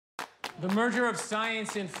The merger of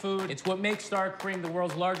science and food. It's what makes Star Cream the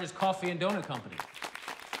world's largest coffee and donut company.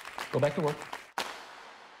 Go back to work.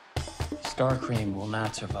 Star Cream will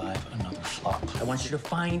not survive another flop. I want you to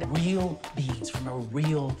find real beans from a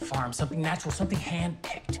real farm, something natural, something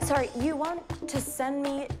hand-picked. Sorry, you want to send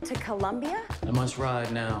me to Colombia? I must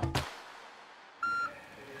ride now.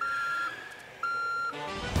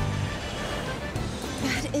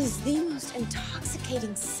 That is the most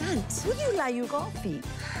intoxicating scent. Would you like your coffee?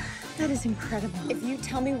 That is incredible. If you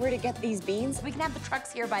tell me where to get these beans, we can have the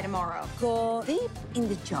trucks here by tomorrow. Go deep in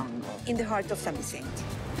the jungle, in the heart of San Vicente.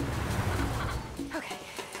 Okay,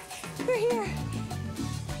 we're here.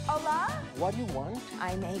 Hola? What do you want?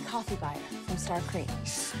 I'm a coffee buyer from Star Cream.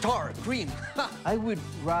 Star Cream? I would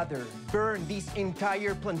rather burn this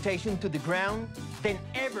entire plantation to the ground than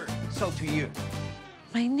ever sell to you.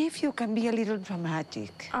 My nephew can be a little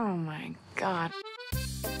dramatic. Oh my God.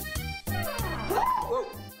 Whoa.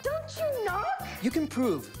 Don't you knock? You can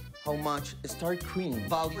prove how much Star Cream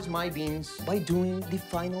values my beans by doing the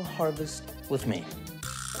final harvest with me.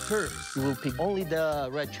 First, you will pick only the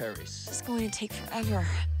red cherries. This is going to take forever.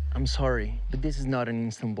 I'm sorry, but this is not an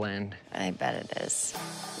instant blend. I bet it is.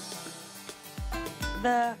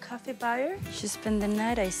 The coffee buyer? She spent the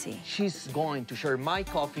night, I see. She's going to share my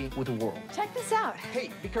coffee with the world. Check this out. Hey,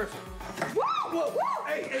 be careful. Whoa! Whoa, whoa!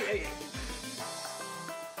 Hey.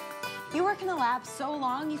 You work in the lab so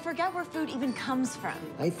long, you forget where food even comes from.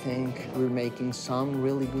 I think we're making some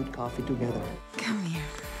really good coffee together. Come here.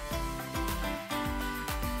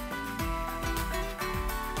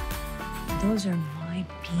 Those are my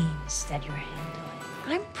beans that you're handling.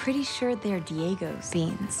 I'm pretty sure they're Diego's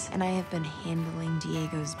beans, and I have been handling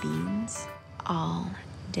Diego's beans all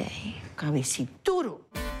day. Cabecituro.